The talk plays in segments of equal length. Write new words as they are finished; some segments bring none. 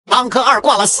当科二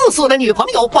挂了4次的女朋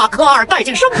友，把科二带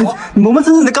进生活。我们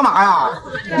这是在干嘛呀？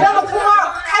你让科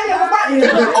二开这个话题，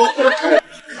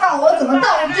看我怎么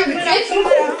到这个绝情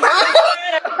苦。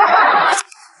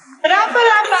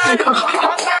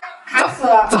卡死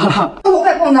了，咋了？头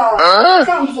快碰到了，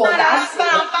向左打死，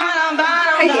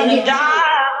开点点，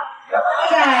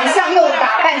再向右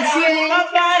打半圈。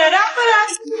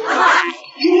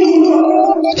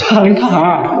差点看啥？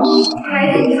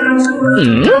开点刹车，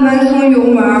慢慢松油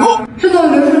门，这都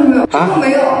没有，这都没有，这都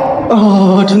没有。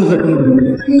哦，真的真的。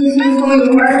轻轻松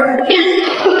油门。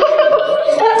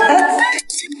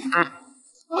啊！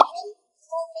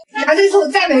这次我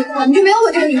再没过，你就没有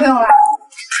我这个女朋友了。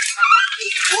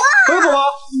哎，宝宝，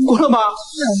过了吗？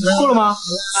过了吗？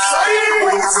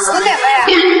我点了呀。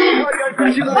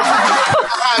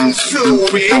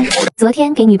昨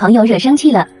天给女朋友惹生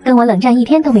气了，跟我冷战1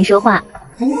天都没说话。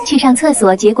去上厕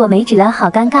所，结果没纸了，好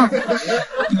尴尬。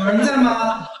有人在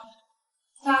吗？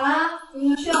咋啦？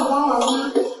你需要帮忙吗？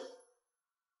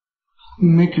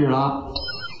没纸了。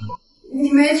你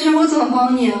没纸，我怎么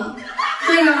帮你啊？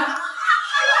这个。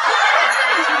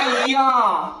哎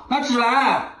呀，拿纸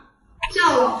来。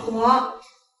叫老婆。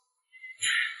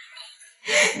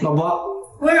老婆。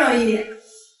温柔一点。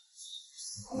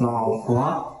老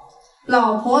婆。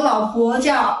老婆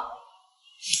叫。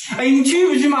哎，你去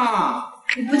不去嘛？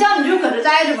你不叫你就搁这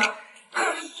待着吧。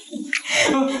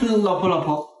老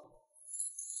婆，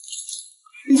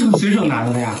你怎么随手拿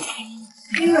着的呀？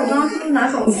因为我刚刚是不是拿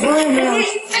手机了？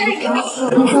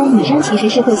听说女生其实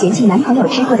是会嫌弃男朋友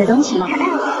吃过的东西。干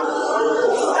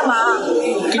嘛？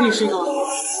给你吃一个。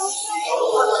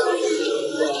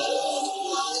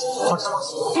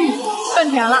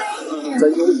饭甜了。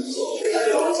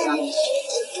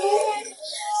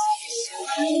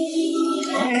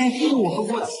哎，是我喝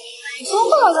过的。说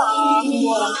过了咋喝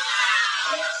过了？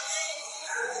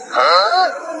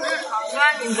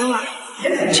你喝吧。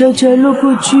悄悄路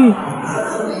过去。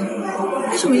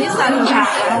什么意思啊，小凯？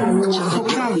喝不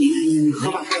上你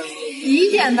喝吧。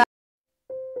理解的。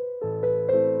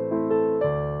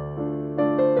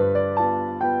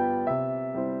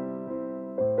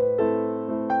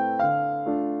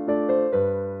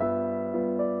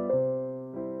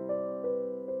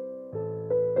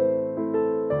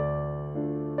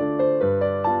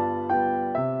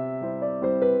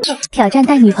挑战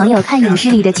带女朋友看影视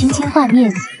里的亲亲画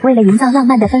面，为了营造浪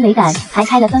漫的氛围感，还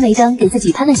开了氛围灯，给自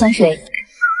己喷了香水。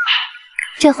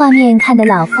这画面看得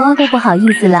老夫都不好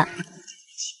意思了。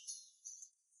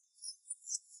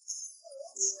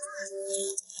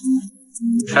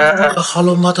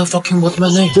Hello motherfucking what's my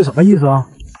name？ 这什么意思啊？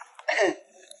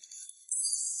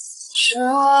是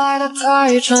我爱的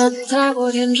太真，太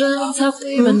过天真，才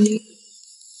会问你。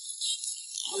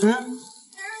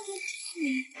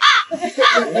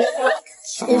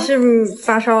你是不是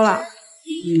发烧了？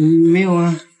没有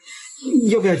啊。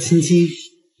要不要亲亲？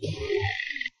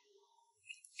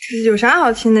有啥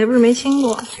好亲的？又不是没亲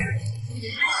过。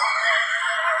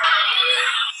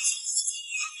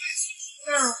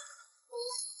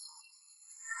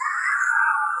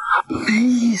没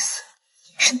意思，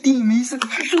是你没意思，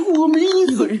还是我没意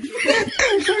思？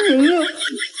太伤人了。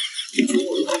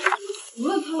除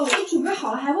了他，我都准备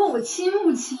好了，还问我亲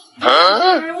不亲？还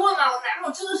问了，我男朋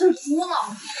友真的是猪脑。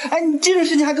哎，你这种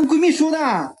事情还跟闺蜜说的？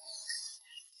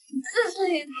这事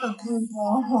情怎么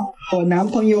说？我男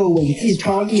朋友吻技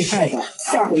超厉害的，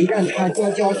下回让他教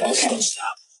教小凯。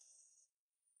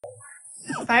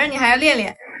反正你还要练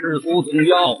练。世俗总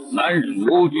要男人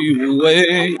无惧无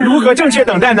畏。如何正确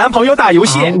等待男朋友打游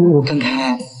戏？我分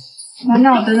开。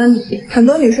那我等等你。很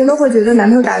多女生都会觉得男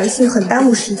朋友打游戏很耽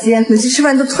误时间，每次吃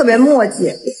饭都特别磨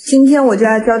叽。今天我就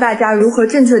要教大家如何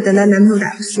正确等待男朋友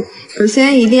打游戏。首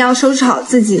先一定要收拾好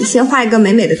自己，先化一个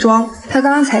美美的妆。他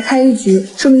刚刚才开1局，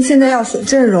说明现在要选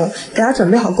阵容，给他准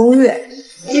备好攻略。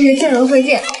这是见人会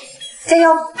见，加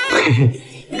油！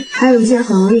还有一件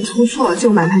很容易出错就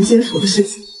满盘皆输的事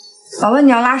情。宝宝，你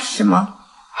要拉屎吗？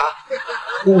啊，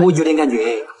我有点感觉。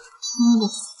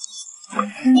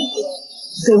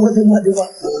对我，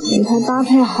给他搭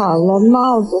配好了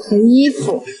帽子和衣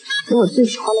服，给我最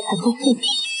喜欢的排头裤，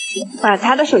把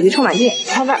他的手机充满电，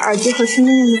他的耳机和身份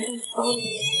证的包里，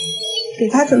给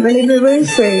他准备了一杯温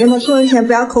水，让他出门前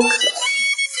不要口渴。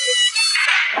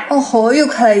哦吼，又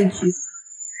开了1局。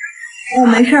哦，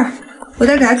没事儿，我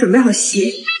再给他准备好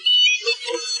鞋，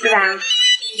对吧？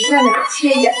再给他切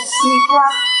一点西瓜。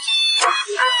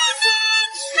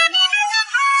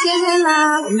谢谢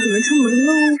啦，我们准备出门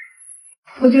喽。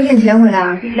我9点前回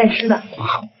来，带吃的。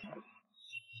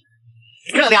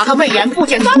这2个媚眼不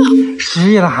简单了。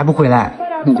10夜了还不回来，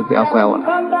那就不要怪我了。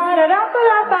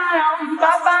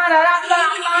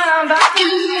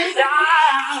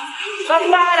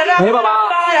喂，宝宝。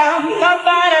啊？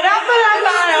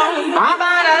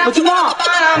我听不到。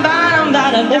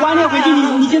我晚点回去，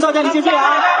你先到家里先睡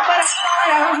啊。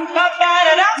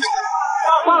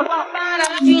挂了。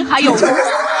君还有和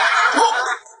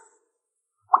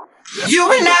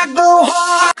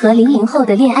00后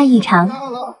的恋爱异常。你怎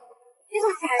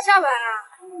么才下班啊？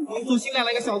民宿新来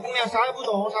了个小姑娘，啥也不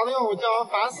懂，啥都要我教，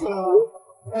烦死了。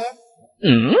哎，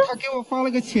他给我发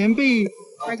了个前辈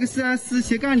XS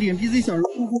斜杠点 BZ 小人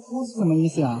呼呼呼是什么意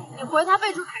思啊？你回他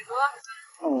备注凯哥。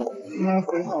哦，那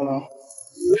回好了。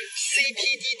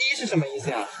CPDD 是什么意思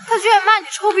呀？他居然骂你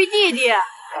臭逼弟弟！啊？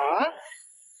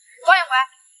晚一回。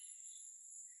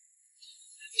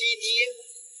DD。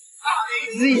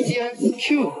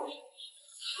ZJQ。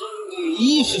语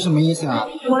义是什么意思啊？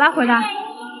我来回答。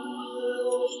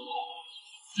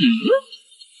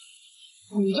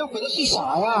你这回的是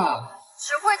啥呀？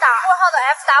只会打括号的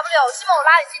FW， 希望我拉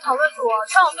你进讨论组，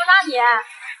让我多拉你。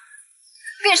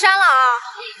别删了啊！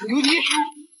牛逼！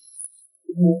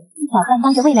挑战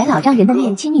当着未来老丈人的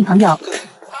面亲女朋友。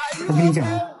我跟你讲，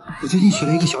我最近学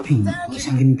了一个小品，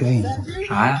想给你表演一下。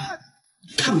啥呀？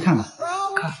看不看吧？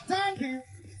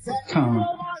看啊！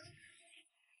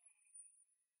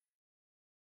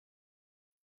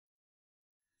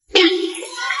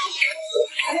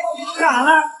咋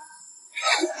了？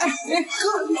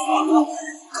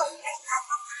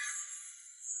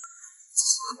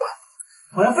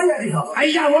我要分下这条。哎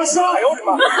呀，我操！哎呦我的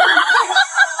妈！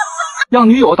让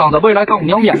女友当着未来丈母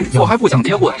娘面，我还不想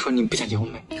结婚。说你不想结婚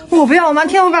没？我不要，我妈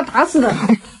天会把我打死的。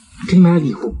给你买了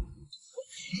礼物。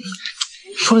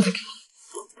说了再给。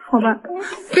好吧，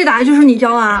被打的就是你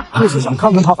教啊。就是想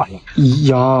看看他反应。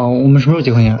呀，我们什么时候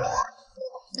结婚呀？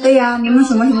对呀，你们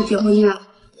什么时候结婚呀？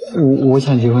我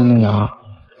想结婚了呀。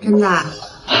真的？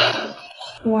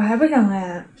我还不想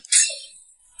哎。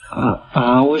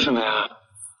为什么呀？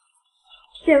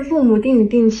见父母、定礼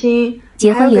定亲，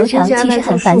结婚流程其实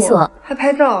很繁琐，还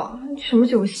拍照，什么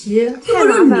酒席，太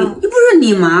麻烦了。又不是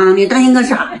你忙，你担心个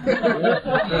啥？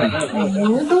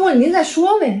等我临再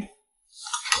说呗。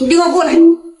你给我过来！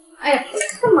哎呀，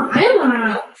干嘛呀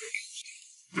妈？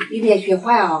你别学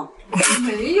坏啊！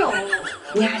没有。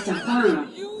你还想换啊？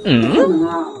不能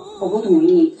啊！我不同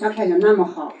意，小凯人那么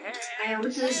好。哎呀，我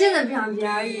只是现在不想结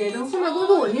而已，等后面工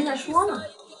作稳定再说嘛。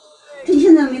趁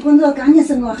现在没工作，赶紧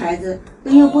生个孩子，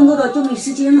等有工作了就没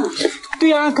时间了。对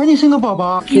呀，赶紧生个宝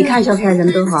宝。你看小凯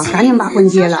人多好，赶紧把婚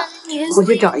结了。我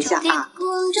去找一下啊。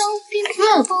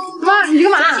妈，你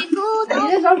干嘛？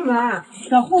你在找什么？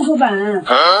找户口本。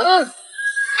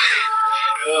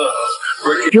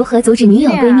如何阻止女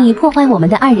友闺蜜破坏我们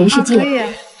的2人世界？可以。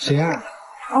谁呀？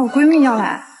哦，我闺蜜要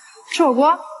来吃火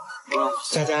锅。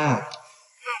佳佳。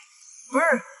不是。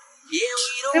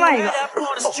另外一个，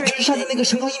就是上次那个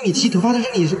身高1.7米，头发在这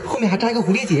里后面还扎一个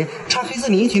蝴蝶结，穿黑色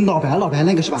连衣裙，老白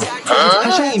那个是吧？还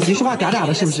双眼皮，说话嗲嗲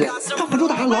的，是不是？他辅助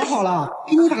打的老好了，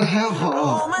比你打的还要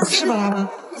好，是吧，他们？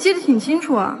你记得挺清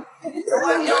楚啊。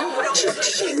这是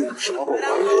什么火锅？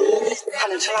他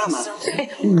能吃辣吗？哎，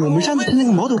我们上次吃那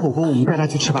个毛肚火锅，我们带他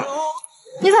去吃吧。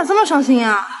你咋这么伤心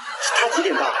啊？他几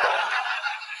点到？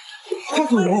快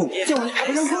走人，见完还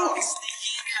不让看。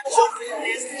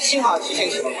幸好提前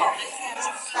吃的好，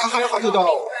他还有好久到。还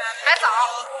早。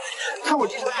看我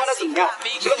这次拍的怎么样？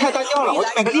这个太单调了，我去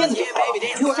买个链子就好了。你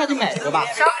陪我下去买一个吧。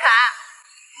小凯，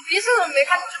我平时怎么没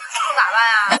看你这么注重打扮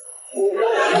呀？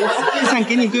我是想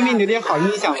给你闺蜜留点好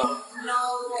印象嘛。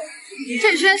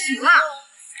这身行了。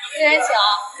4人9，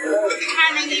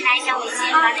他能给来小微信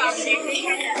把那个时间分开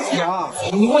的。呀，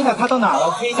你问一下他到哪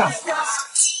了，推一下。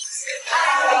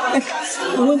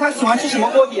你问他喜欢吃什么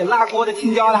锅底，辣锅的、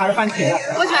青椒的还是番茄的？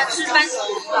我喜欢吃番茄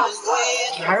的。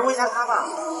你还是问一下他吧。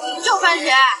就番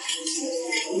茄。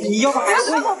你要不还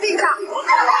是问？闭上。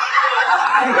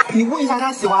你问一下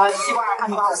他喜欢西瓜还是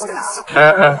汉堡，我或者哪？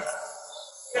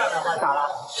咋了？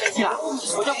生气了？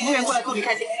我叫服务员过来逗你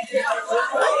开心。你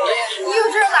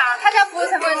又知道咋？他家服务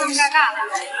才不会那么尴尬的。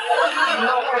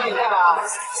那我快点菜吧，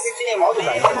这点毛肚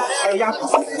白还有鸭肠。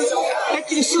哎，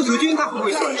这个射手菌他会不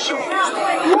会喜欢吃？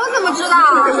我怎么知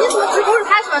道？你怎么知都是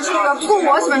他喜欢吃的，不过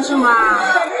我喜欢吃吗？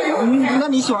那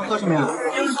你喜欢喝什么呀？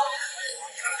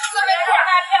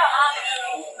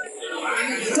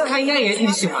那他应该也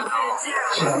挺喜欢的。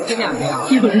是的，这2个呀。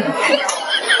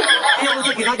要不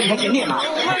就给他点个甜点吧。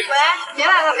喂，别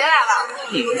来了，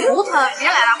头疼，别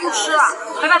来了，不吃了，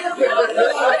拜拜。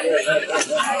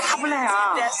他不来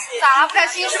啊？咋了？不开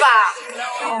心是吧？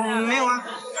没有啊。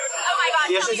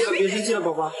别生气了，别生气了，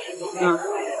宝宝。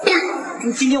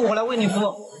今天我来为你服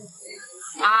务。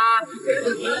啊，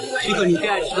这个你最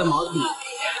爱吃的毛肚，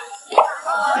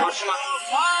好吃吗？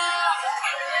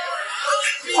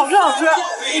好吃好吃，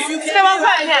再帮我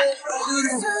看一下。